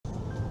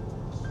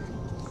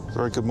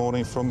Very good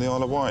morning from the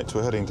Isle of Wight.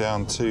 We're heading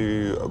down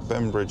to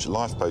Bembridge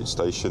Lifeboat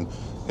station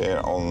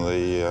here on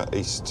the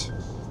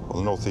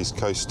northeast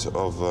coast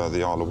of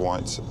the Isle of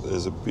Wight.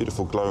 There's a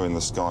beautiful glow in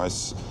the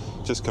skies,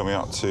 just coming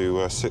up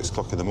to 6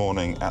 o'clock in the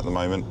morning at the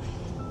moment.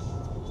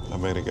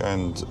 And we're going to go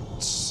and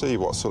see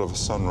what sort of a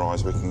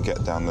sunrise we can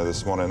get down there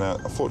this morning.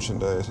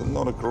 Unfortunately, there's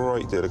not a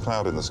great deal of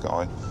cloud in the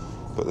sky,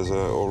 but there's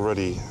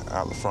already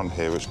out the front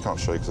here, which I can't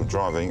show you because I'm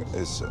driving,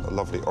 is a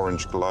lovely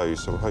orange glow,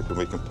 so we're hoping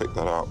we can pick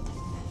that up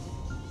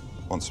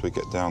once we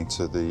get down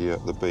to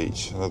the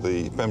beach.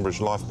 The Bembridge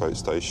Lifeboat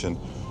station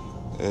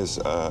is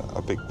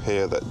a big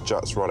pier that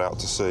juts right out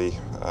to sea,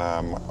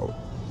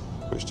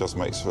 which just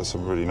makes for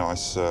some really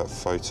nice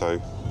photo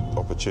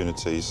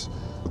opportunities.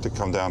 We did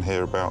come down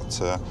here about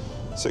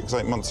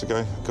 6-8 months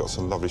ago, got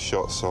some lovely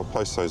shots, so I'll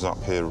post those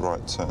up here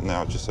right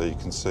now just so you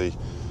can see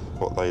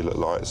what they look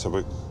like. So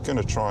we're going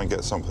to try and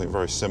get something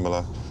very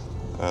similar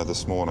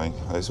this morning.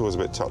 It's always a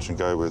bit touch and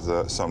go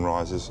with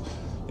sunrises.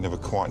 You never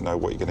quite know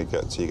what you're going to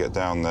get till you get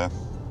down there.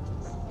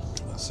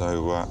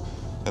 So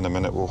in a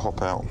minute we'll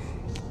hop out,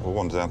 we'll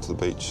wander down to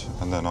the beach,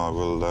 and then I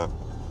will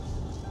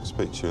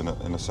speak to you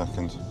in a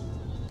second.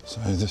 So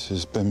this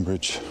is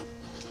Bembridge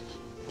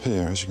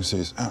Pier. As you can see,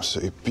 it's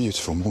absolutely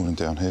beautiful morning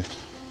down here.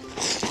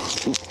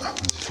 As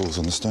it falls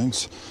on the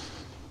stones,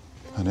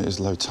 and it is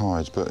low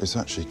tide, but it's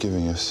actually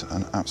giving us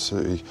an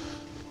absolutely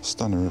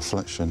stunning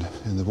reflection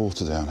in the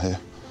water down here.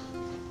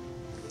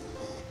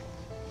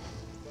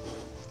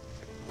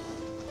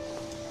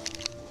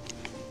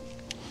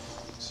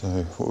 So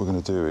what we're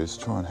going to do is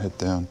try and head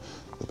down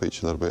the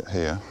beach a little bit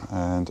here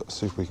and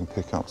see if we can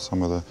pick up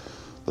some of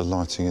the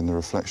lighting in the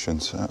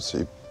reflections.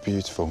 Absolutely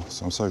beautiful.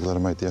 So I'm so glad I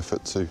made the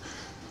effort to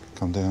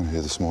come down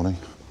here this morning.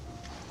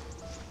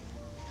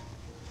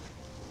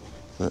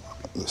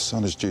 The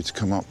sun is due to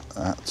come up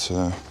at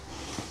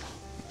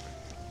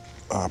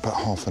about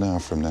half an hour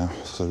from now,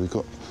 so we've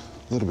got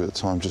a little bit of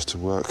time just to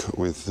work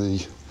with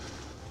the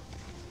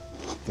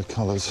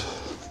colours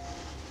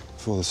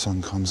before the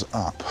sun comes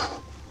up.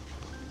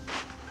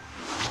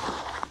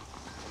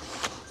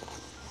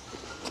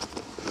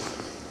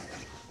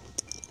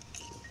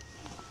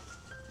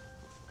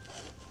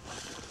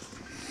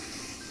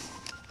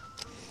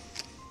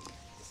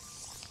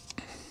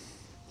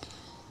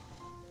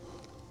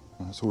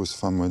 It's always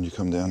fun when you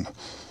come down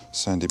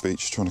sandy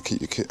beach, trying to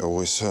keep your kit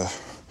always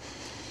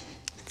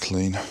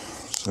clean.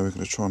 So we're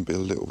going to try and be a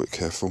little bit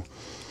careful,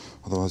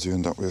 otherwise you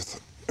end up with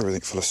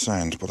everything full of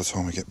sand by the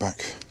time we get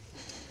back.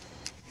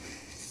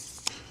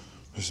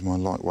 This is my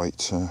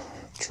lightweight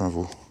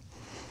travel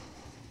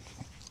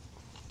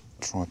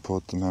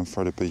tripod, the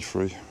Manfrotto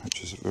B3,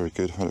 which is very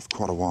good. I've had it for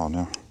quite a while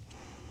now.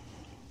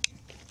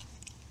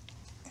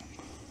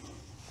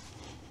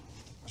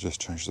 I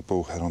just changed the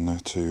ball head on there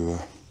to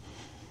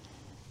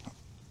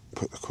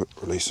put the quick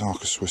release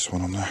Arca Swiss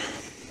one on there.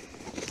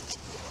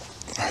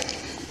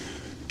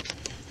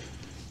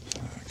 So,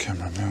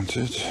 camera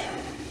mounted.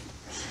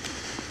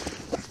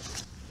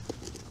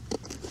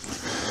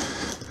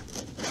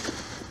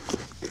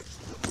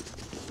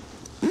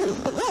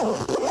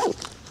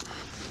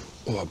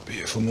 What a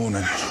beautiful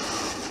morning.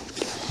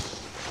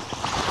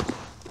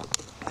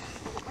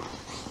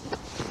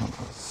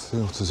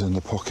 Filters in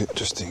the pocket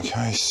just in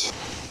case.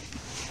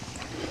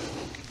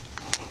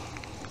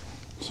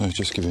 So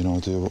just to give you an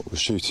idea of what we're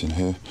shooting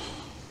here,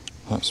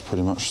 that's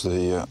pretty much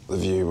the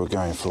view we're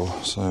going for.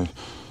 So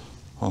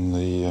on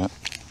the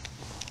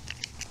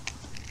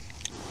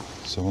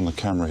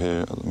camera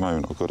here at the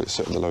moment, I've got it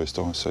set at the lowest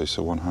ISO,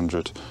 so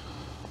 100.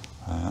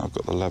 I've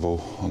got the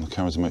level on the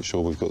camera to make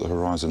sure we've got the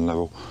horizon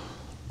level.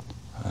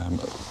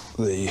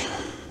 The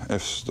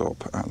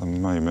f-stop at the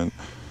moment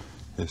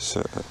is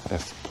set at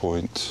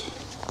f8,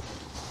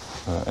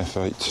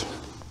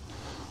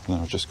 and then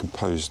I've just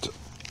composed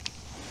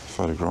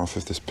photograph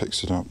if this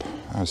picks it up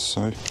as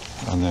so,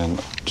 and then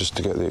just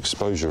to get the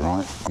exposure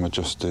right, I'm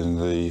adjusting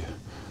the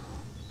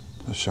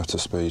shutter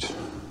speed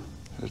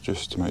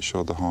just to make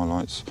sure the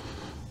highlights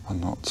are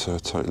not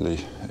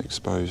totally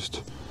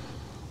exposed,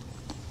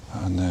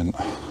 and then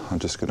I'm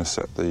just going to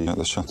set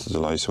the shutter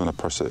delay, so when I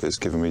press it, it's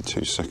giving me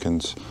 2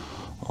 seconds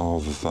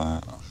of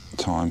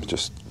time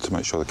just to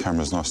make sure the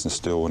camera's nice and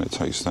still when it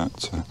takes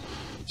that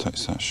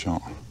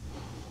shot.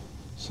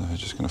 So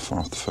just going to fire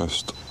off the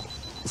first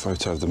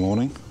photo of the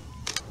morning.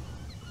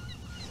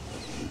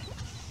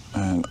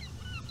 And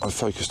I've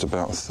focused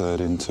about a third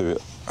into it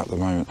at the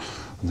moment,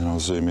 and then I'll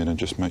zoom in and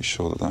just make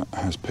sure that that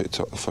has picked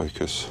up the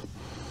focus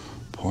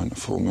point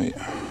for me. A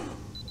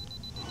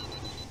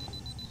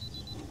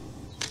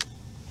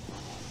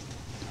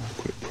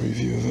quick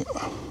preview of it.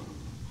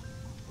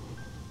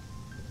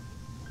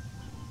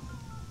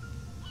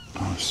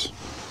 Nice.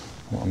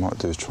 What I might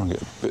do is try and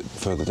get a bit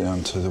further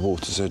down to the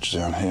water's edge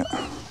down here.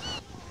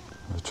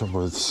 The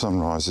trouble with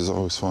sunrises, I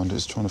always find,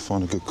 is trying to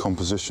find a good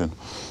composition,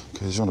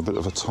 because you're on a bit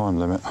of a time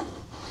limit.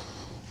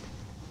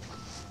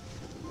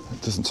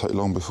 It doesn't take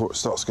long before it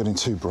starts getting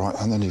too bright,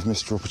 and then you've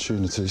missed your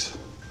opportunities.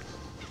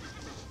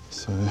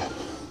 So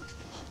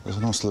there's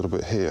a nice little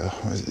bit here,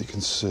 as you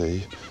can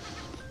see,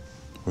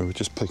 We were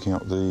just picking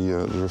up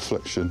the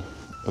reflection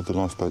of the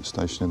lifeboat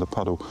station in the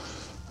puddle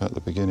at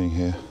the beginning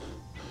here.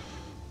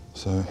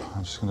 So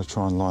I'm just going to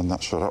try and line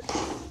that shot up.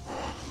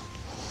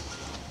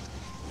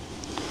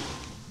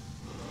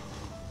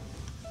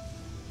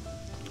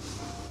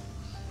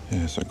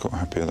 Yeah, so I'm quite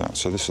happy with that.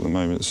 So this at the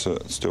moment is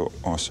still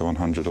ISO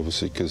 100,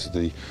 obviously, because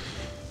of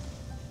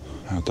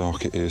how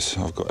dark it is.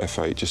 I've got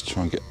f8 just to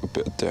try and get a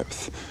bit of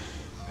depth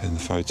in the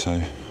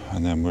photo,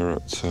 and then we're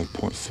at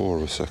 0.4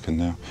 of a second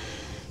now.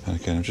 And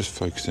again, I'm just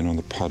focusing on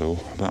the puddle,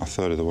 about a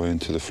third of the way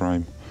into the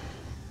frame.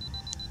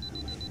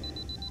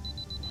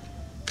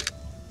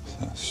 So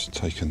that's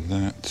taken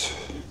that.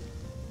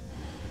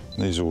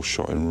 And these are all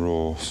shot in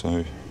RAW,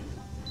 so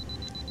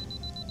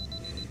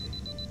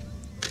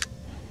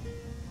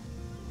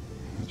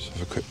let's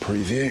have a quick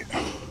preview.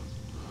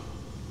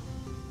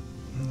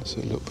 It's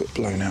a little bit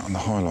blown out on the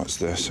highlights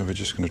there, so we're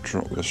just going to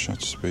drop the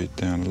shutter speed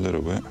down a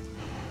little bit.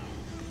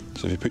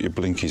 So if you put your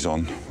blinkies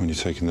on when you're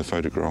taking the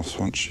photographs,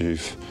 once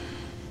you've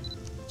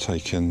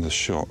taken the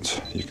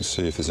shot, you can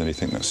see if there's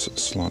anything that's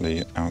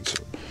slightly out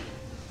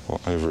or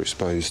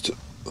overexposed.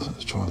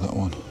 Let's try that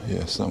one.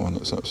 Yes, that one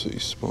looks absolutely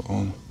spot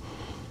on.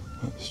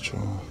 Let's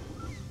try.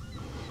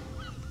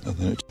 And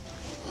then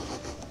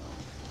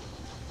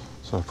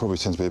so I probably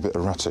tend to be a bit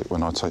erratic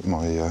when I take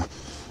my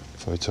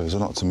photos. I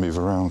like to move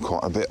around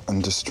quite a bit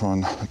and just try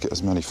and get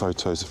as many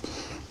photos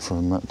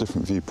from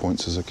different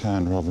viewpoints as I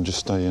can, rather than just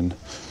stay in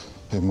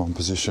one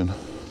position.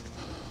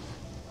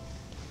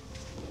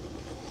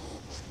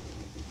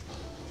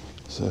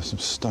 So there's some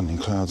stunning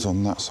clouds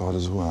on that side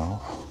as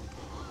well.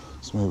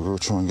 So maybe we'll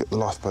try and get the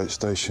lifeboat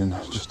station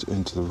just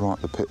into the right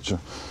of the picture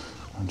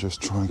and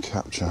just try and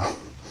capture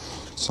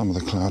some of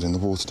the cloud in the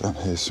water down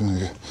here. So I'm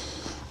going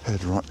to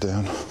head right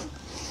down.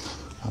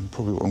 And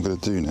probably what I'm going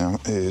to do now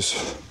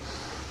is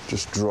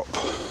just drop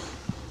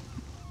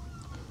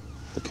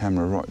the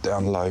camera right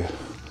down low,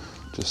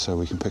 just so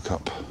we can pick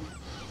up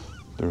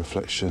the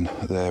reflection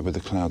there with the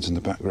clouds in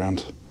the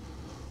background.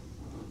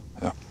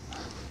 Yeah,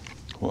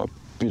 what a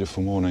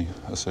beautiful morning.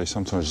 I say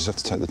sometimes you just have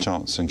to take the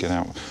chance and get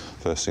out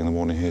first thing in the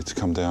morning here to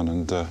come down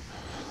and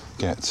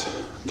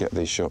get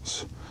these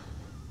shots.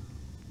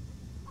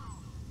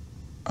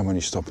 And when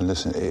you stop and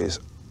listen, it is,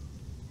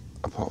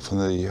 apart from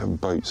the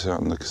boats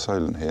out in the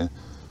Solent here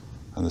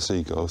and the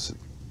seagulls,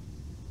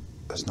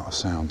 there's not a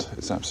sound.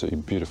 It's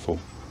absolutely beautiful.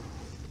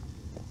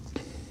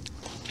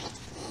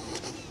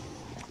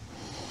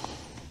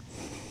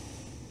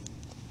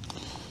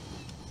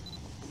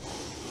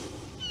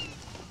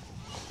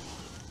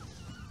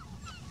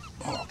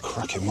 Oh,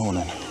 cracking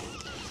morning.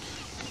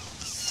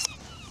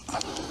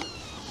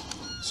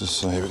 As I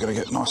say, we're going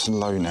to get nice and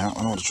low now.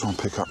 I want to try and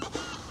pick up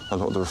a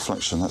lot of the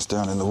reflection that's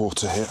down in the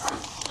water here.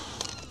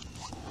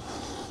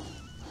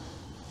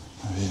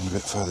 Maybe even a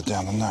bit further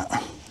down than that.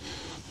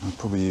 I'll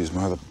probably use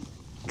my other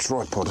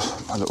tripod,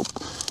 my little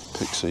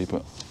Pixie,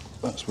 but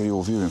that's where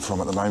you're viewing from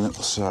at the moment,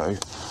 so I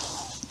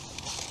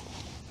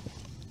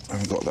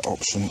haven't got that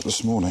option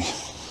this morning.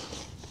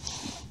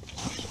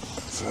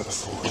 Further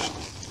forward.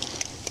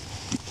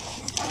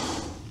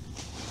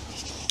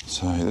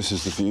 So this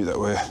is the view that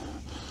we're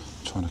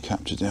trying to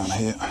capture down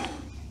here.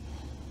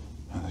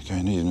 And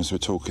again, even as we're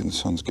talking, the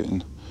sun's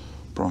getting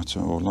brighter,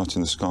 or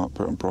lighting the sky up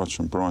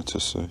brighter and brighter,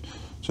 so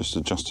just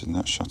adjusting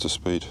that shutter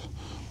speed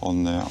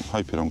on there. I'm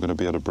hoping I'm going to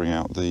be able to bring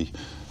out the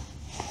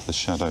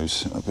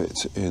shadows a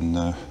bit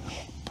in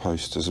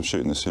post, as I'm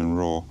shooting this in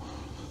RAW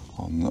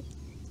on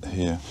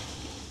here.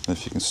 And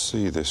if you can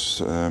see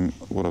this,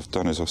 what I've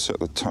done is I've set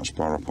the touch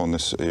bar up on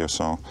this EOS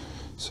R,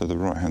 so the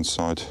right hand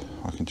side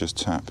I can just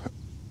tap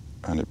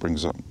and it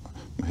brings up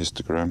my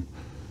histogram,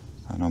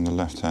 and on the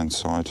left hand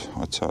side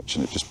I touch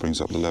and it just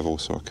brings up the level,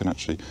 so I can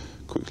actually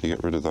quickly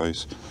get rid of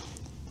those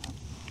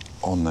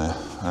on there.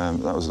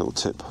 That was a little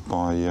tip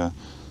by a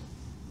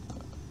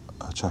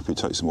chap who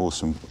takes some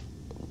awesome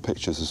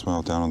pictures as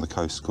well down on the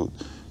coast, called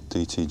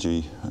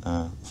DTG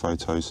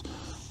Photos.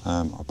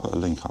 I'll put a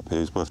link up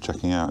here, it's worth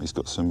checking out. He's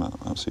got some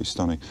absolutely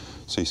stunning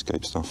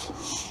seascape stuff.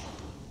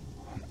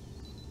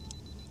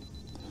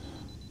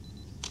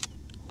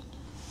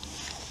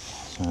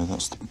 So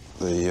that's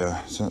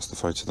the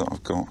photo that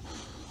I've got.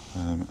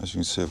 As you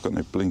can see, I've got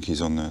no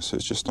blinkies on there, so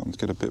it's just starting to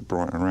get a bit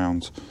bright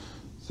around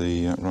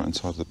the right hand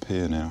side of the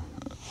pier now.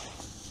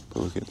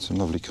 But we're getting some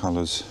lovely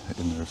colours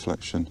in the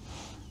reflection,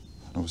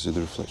 and obviously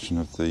the reflection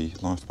of the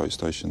lifeboat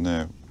station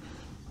there,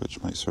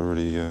 which makes a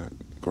really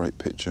great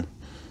picture.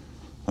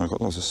 I've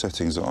got lots of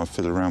settings that I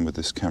fiddle around with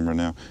this camera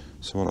now,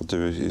 so what I'll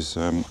do is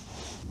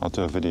I'll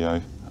do a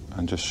video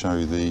and just show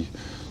you the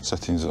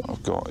settings that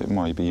I've got. It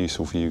might be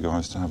useful for you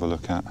guys to have a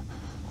look at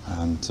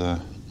and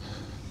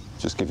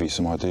just give you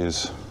some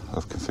ideas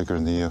of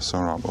configuring the EOS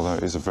R up, although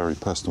it is a very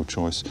personal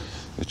choice.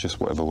 It's just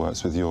whatever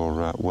works with your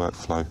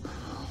workflow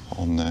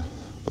on there.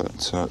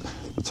 But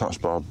the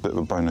touch bar, a bit of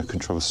a bone of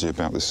controversy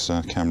about this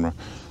camera,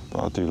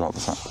 but I do like the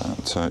fact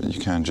that you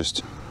can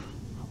just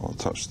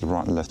touch the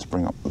right and left to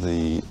bring up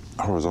the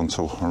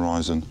horizontal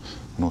horizon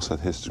and also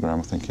the histogram.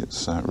 I think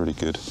it's really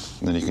good.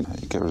 And then you can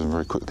get rid of them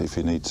very quickly if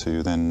you need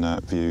to then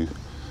view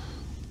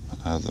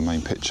the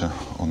main picture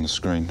on the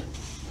screen.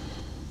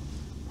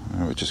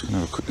 We're just going to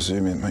have a quick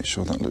zoom in, make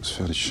sure that looks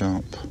fairly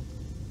sharp.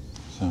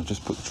 So I'll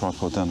just put the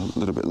tripod down a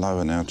little bit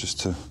lower now, just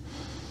to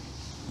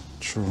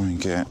try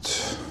and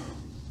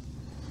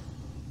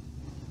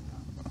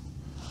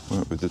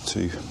work with the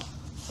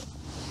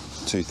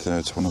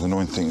two-thirds. One of the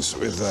annoying things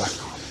with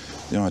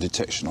the eye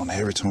detection on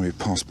here, every time we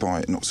pass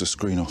by it knocks the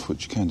screen off,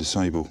 which you can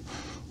disable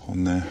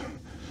on there.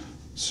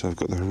 So I've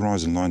got the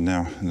horizon line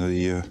now in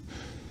the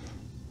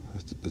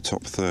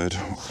top third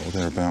or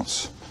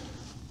thereabouts.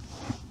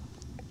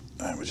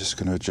 And we're just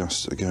going to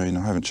adjust again.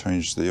 I haven't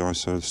changed the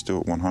ISO, it's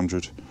still at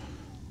 100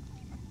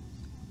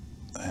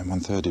 and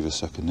 1/30 of a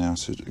second now.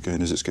 So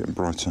again, as it's getting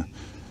brighter,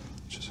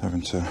 just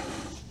having to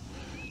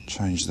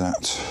change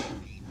that.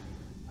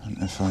 And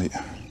F8.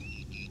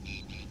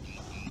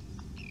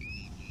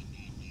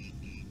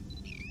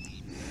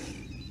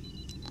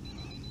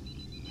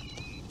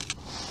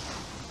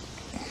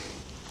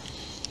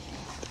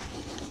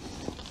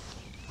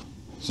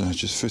 So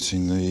just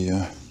fitting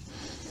the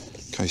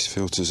case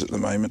filters at the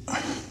moment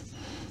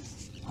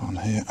on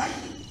here.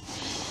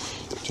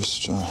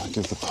 Just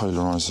give the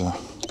polarizer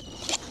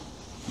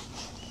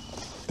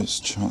its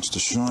chance to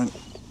shine.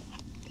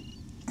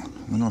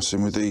 The nice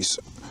thing with these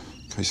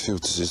case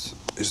filters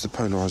is the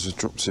polarizer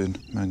drops in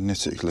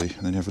magnetically,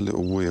 and then you have a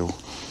little wheel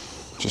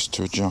just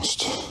to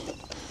adjust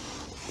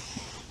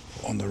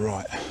on the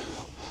right.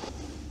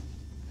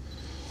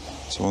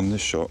 So on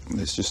this shot,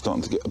 it's just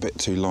starting to get a bit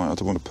too light. I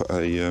don't want to put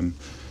a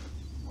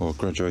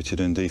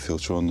graduated ND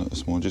filter on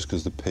this one, just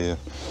because the Pier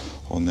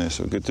on there.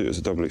 So I'm going to do it as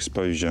a double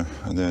exposure,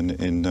 and then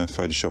in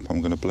Photoshop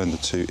I'm going to blend the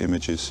two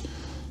images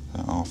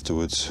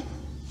afterwards.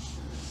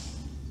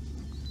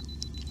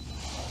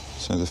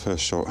 So the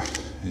first shot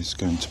is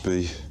going to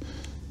be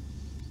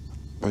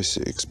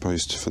basically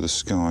exposed for the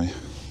sky.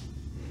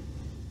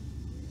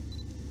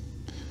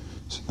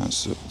 So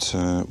that's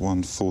at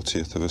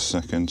 1/40th of a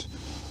second.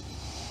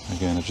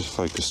 Again, I just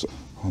focused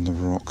on the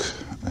rock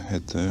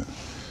ahead there.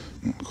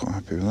 Not quite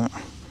happy with that.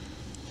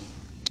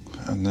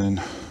 And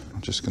then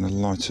I'm just going to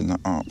lighten that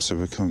up. So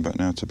we're coming back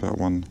now to about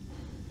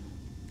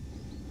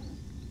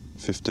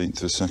 1/15th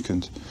of a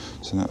second.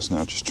 So that's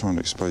now just trying to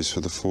expose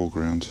for the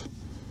foreground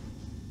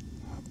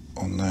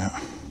on there.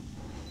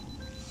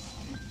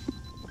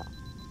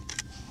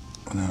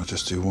 And then I'll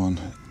just do one.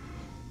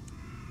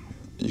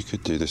 You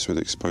could do this with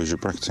exposure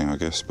bracketing, I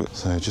guess, but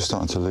so just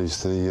starting to lose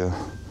the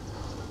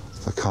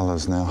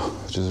colours now,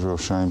 which is a real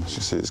shame. As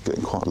you see, it's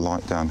getting quite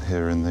light down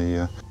here in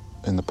the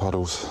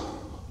puddles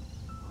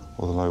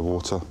or the low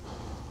water.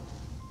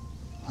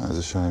 That is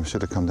a shame.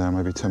 Should have come down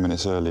maybe 10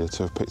 minutes earlier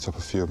to have picked up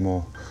a few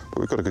more. But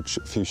we've got a good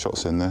few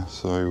shots in there,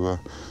 so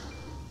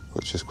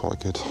which is quite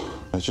good.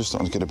 It's just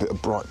starting to get a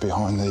bit bright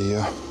behind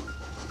the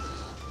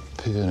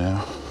pier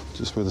now,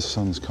 just where the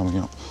sun's coming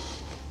up.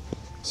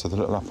 So the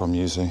little app I'm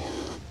using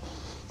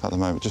at the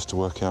moment, just to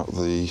work out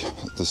the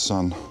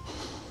sun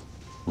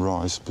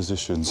rise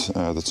positions,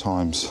 the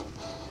times.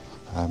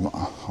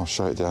 I'll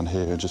show it down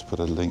here and just put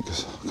a link. I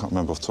can't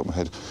remember off the top of my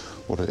head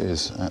what it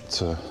is at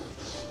the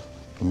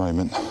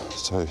moment.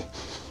 So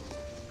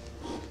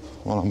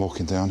while I'm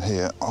walking down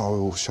here, I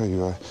will show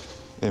you an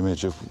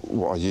image of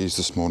what I used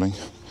this morning.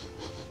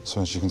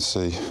 So as you can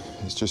see,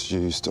 it's just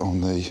used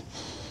on you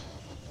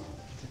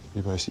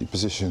basically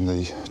position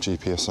the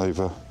GPS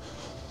over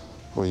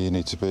where you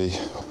need to be,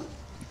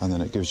 and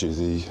then it gives you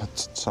the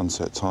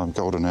sunset time,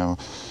 golden hour,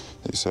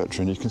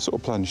 etc. And you can sort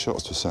of plan your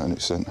shots to a certain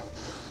extent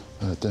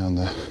down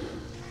there.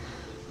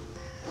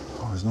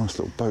 Oh, there's a nice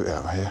little boat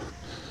out here.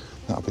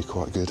 That'll be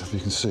quite good if you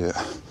can see it.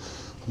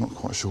 I'm not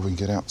quite sure we can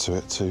get out to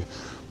it too.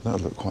 That'll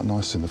look quite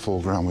nice in the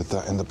foreground with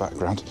that in the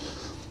background.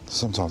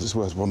 Sometimes it's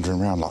worth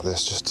wandering around like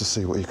this just to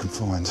see what you can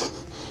find.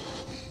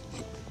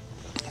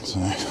 So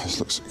this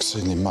looks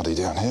exceedingly muddy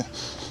down here.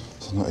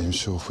 So I'm not even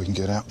sure if we can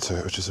get out to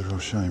it, which is a real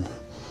shame.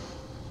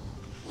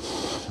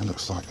 It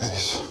looks like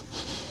this.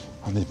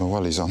 I need my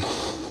wellies on.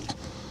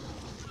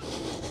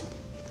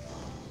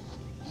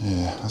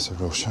 Yeah, that's a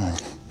real shame.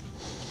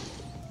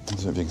 I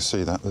don't know if you can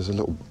see that. There's a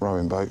little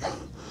rowing boat,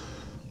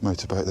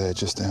 motorboat there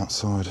just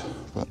outside,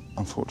 but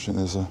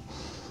unfortunately there's a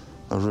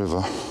river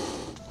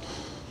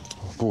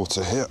of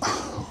water here,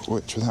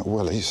 which without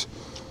wellies,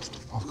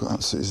 I've got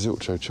absolutely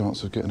zilcho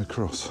chance of getting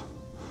across.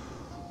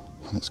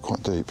 And it's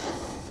quite deep.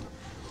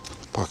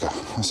 Bugger,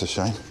 that's a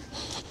shame.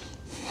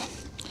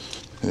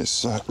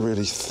 It's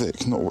really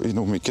thick, not what you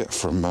normally get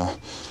from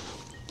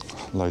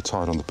low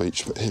tide on the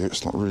beach, but here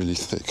it's like really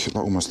thick,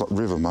 like almost like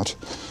river mud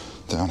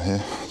down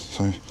here.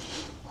 So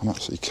I'm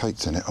absolutely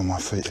caked in it on my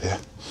feet here.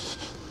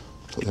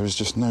 But there is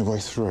just no way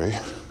through.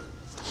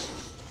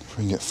 If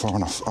we can get far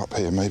enough up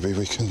here, maybe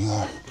we can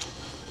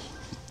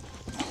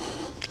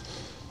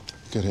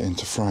get it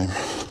into frame.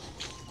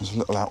 There's a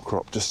little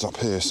outcrop just up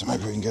here, so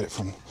maybe we can get it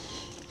from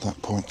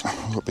that point.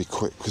 I've got to be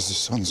quick because the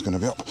sun's going to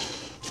be up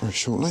very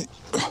shortly.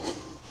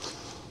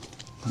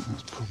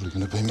 That's probably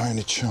going to be my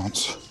only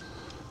chance.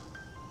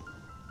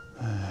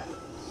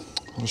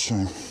 What a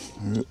shame.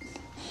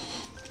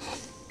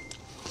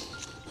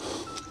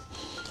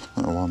 I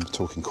don't know why why I'm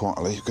talking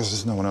quietly, because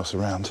there's no one else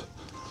around.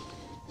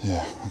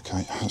 Yeah,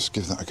 okay, let's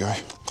give that a go.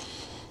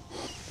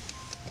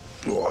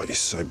 Oh, it's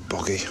so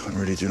boggy. I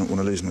really do not want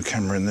to lose my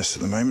camera in this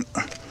at the moment.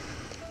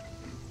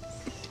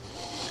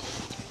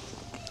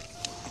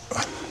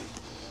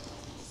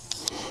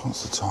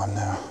 What's the time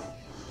now?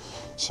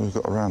 So we've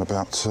got around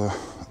about,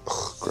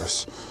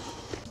 gross.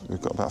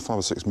 We've got about 5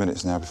 or 6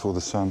 minutes now before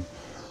the sun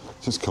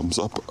just comes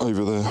up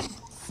over there.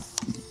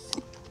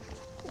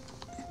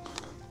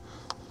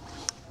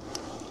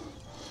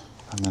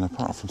 And then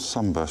apart from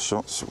sunburst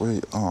shots,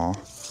 we are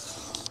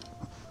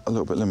a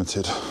little bit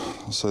limited.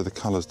 So the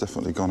colour's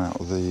definitely gone out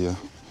of the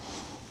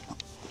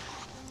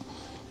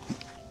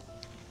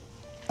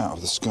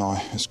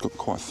sky. It's got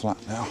quite flat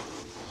now.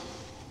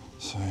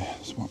 So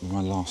this might be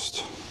my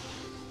last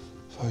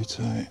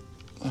photo.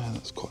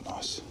 That's quite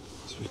nice.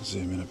 So we can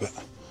zoom in a bit.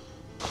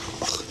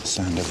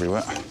 Sand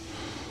everywhere.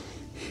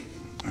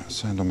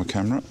 Sand on my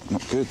camera,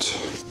 not good.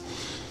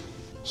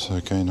 So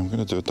again, I'm going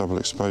to do a double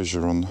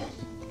exposure on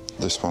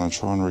this one and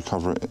try and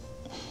recover it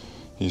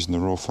using the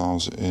raw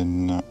files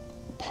in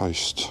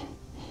post.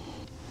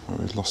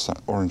 We've lost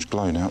that orange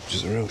glow now, which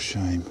is a real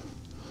shame.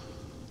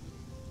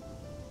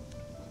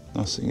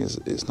 Nice thing is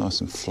it's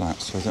nice and flat,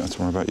 so I don't have to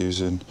worry about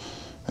using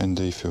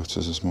ND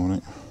filters this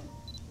morning.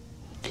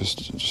 Because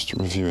just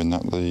reviewing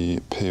that, the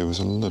pier was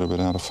a little bit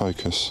out of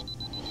focus.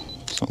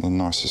 It's not the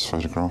nicest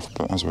photograph,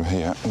 but as we're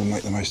here, we'll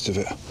make the most of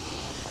it.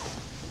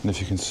 And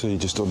if you can see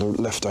just on the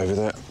left over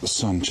there, the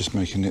sun just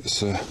making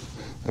its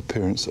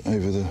appearance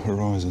over the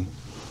horizon.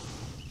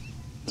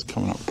 It's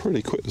coming up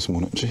pretty quick this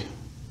morning, actually.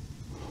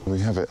 We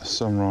have it,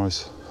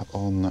 sunrise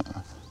on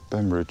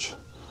Bembridge.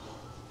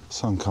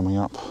 Sun coming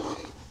up.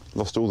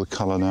 Lost all the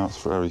colour now,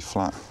 it's very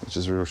flat, which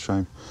is a real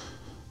shame.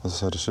 As I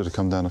said, I should have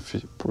come down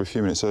probably a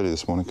few minutes earlier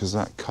this morning, because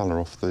that colour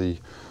off the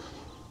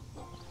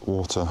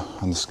water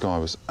and the sky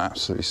was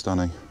absolutely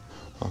stunning.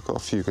 I've got a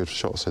few good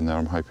shots in there,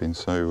 I'm hoping,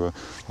 so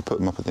I'll put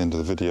them up at the end of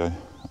the video.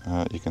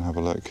 You can have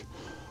a look.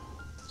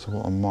 So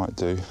what I might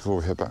do before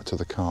we head back to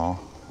the car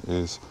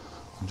is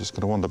I'm just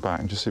going to wander back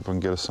and just see if I can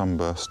get a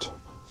sunburst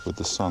with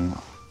the sun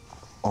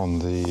on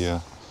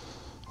the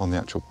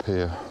actual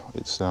pier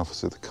itself.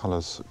 So the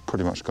colour's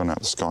pretty much gone out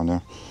of the sky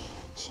now.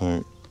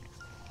 So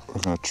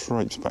we're going to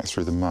traipse back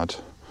through the mud.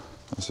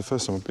 It's the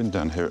first time I've been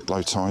down here at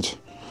low tide.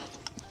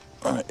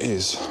 And it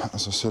is,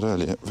 as I said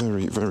earlier,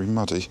 very, very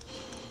muddy.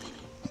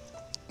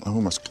 I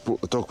almost brought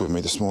the dog with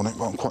me this morning,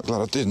 but I'm quite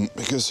glad I didn't,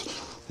 because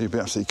he'd be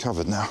absolutely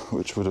covered now,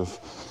 which would have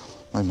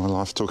made my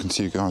life talking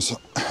to you guys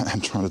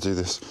and trying to do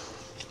this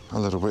a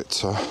little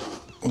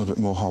bit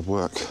more hard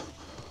work,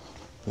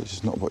 which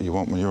is not what you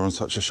want when you're on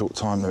such a short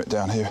time limit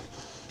down here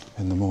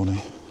in the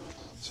morning.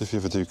 So if you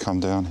ever do come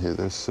down here,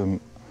 there's some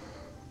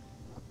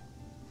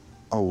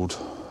old,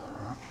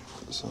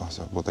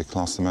 what they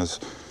class them as,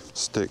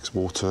 sticks,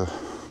 water,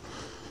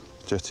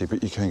 jetty,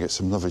 but you can get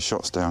some lovely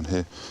shots down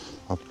here.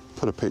 I'll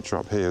put a picture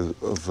up here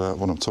of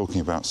what I'm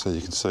talking about so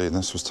you can see, and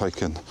this was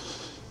taken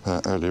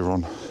earlier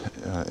on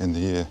in the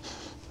year.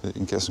 You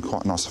can get some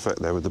quite nice effect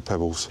there with the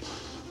pebbles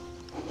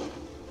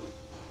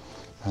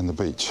and the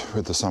beach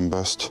with the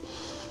sunburst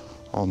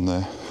on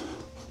there.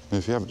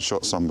 If you haven't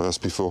shot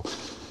sunburst before,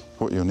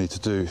 what you'll need to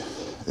do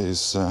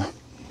is,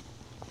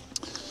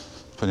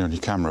 depending on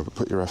your camera, but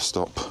put your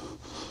f-stop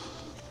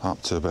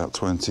up to about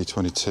 20,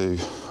 22,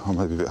 or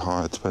maybe a bit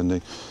higher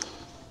depending,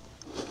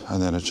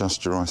 and then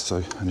adjust your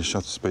ISO and your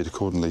shutter speed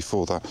accordingly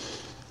for that,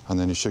 and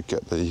then you should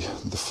get the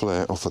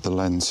flare off of the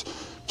lens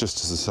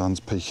just as the sun's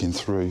peeking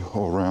through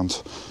or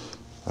around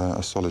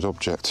a solid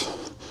object,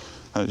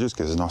 and it just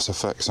gives a nice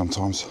effect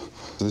sometimes.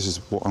 So this is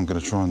what I'm going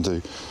to try and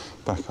do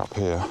back up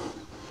here.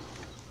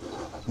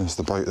 There's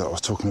the boat that I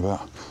was talking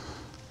about,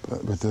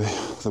 but with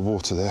the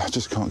water there, I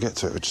just can't get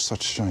to it, which is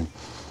such a shame.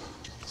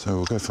 So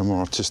we'll go for a more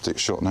artistic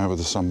shot now with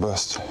the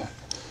sunburst,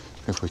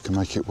 if we can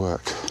make it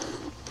work.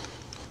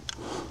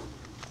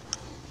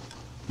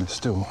 And it's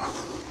still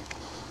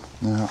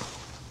now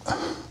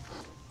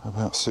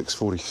about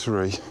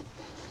 6:43.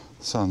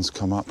 The sun's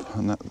come up,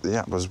 and the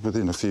app was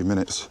within a few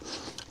minutes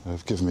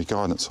of giving me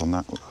guidance on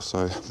that.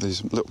 So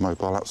these little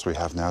mobile apps we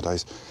have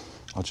nowadays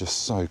are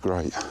just so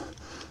great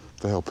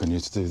for helping you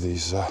to do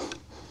these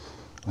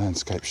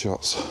landscape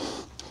shots.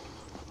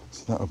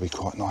 So that'll be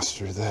quite nice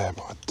through there,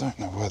 but I don't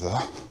know whether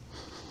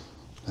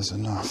there's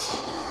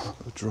enough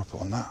of a drop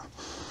on that.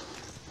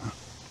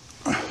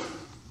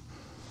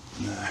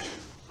 No.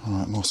 All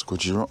right, more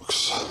squidgy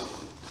rocks.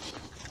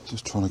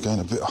 Just trying to gain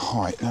a bit of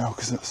height now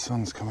because that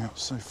sun's coming up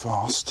so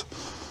fast.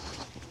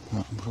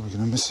 I'm probably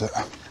going to miss it.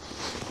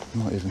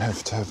 Might even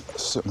have to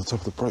sit on the top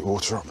of the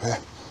breakwater up here.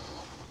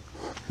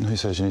 And who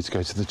says you need to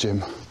go to the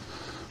gym?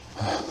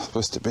 It's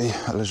supposed to be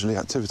a leisurely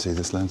activity,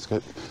 this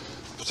landscape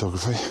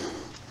photography.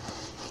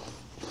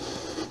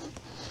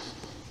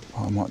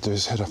 What I might do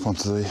is head up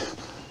onto the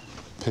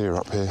pier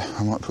up here.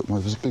 I might put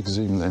my big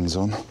zoom lens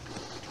on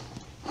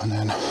and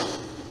then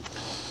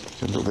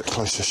get a little bit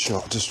closer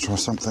shot, just try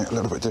something a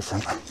little bit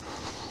different.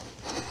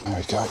 There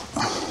we go.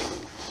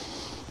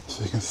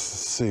 So you can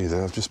see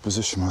there, I've just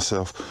positioned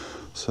myself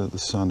so that the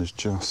sun is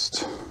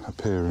just a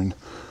pier in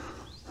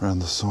around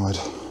the side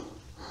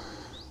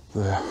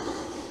there.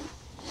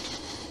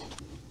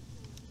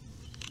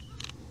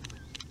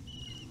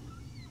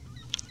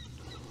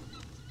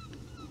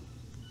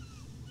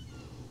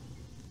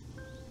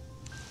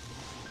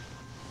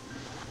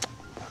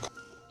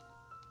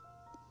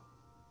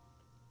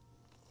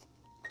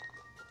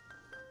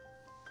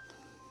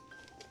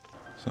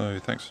 So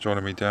thanks for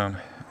joining me down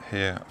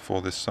here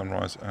for this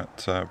sunrise at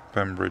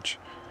Bembridge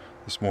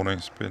this morning.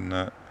 It's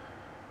been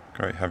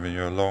great having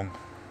you along.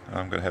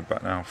 I'm going to head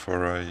back now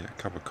for a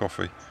cup of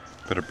coffee,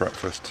 a bit of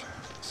breakfast.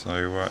 So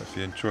if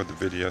you enjoyed the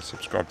video,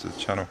 subscribe to the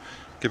channel,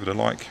 give it a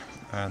like,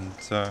 and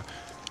we'll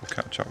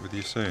catch up with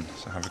you soon.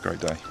 So have a great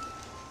day.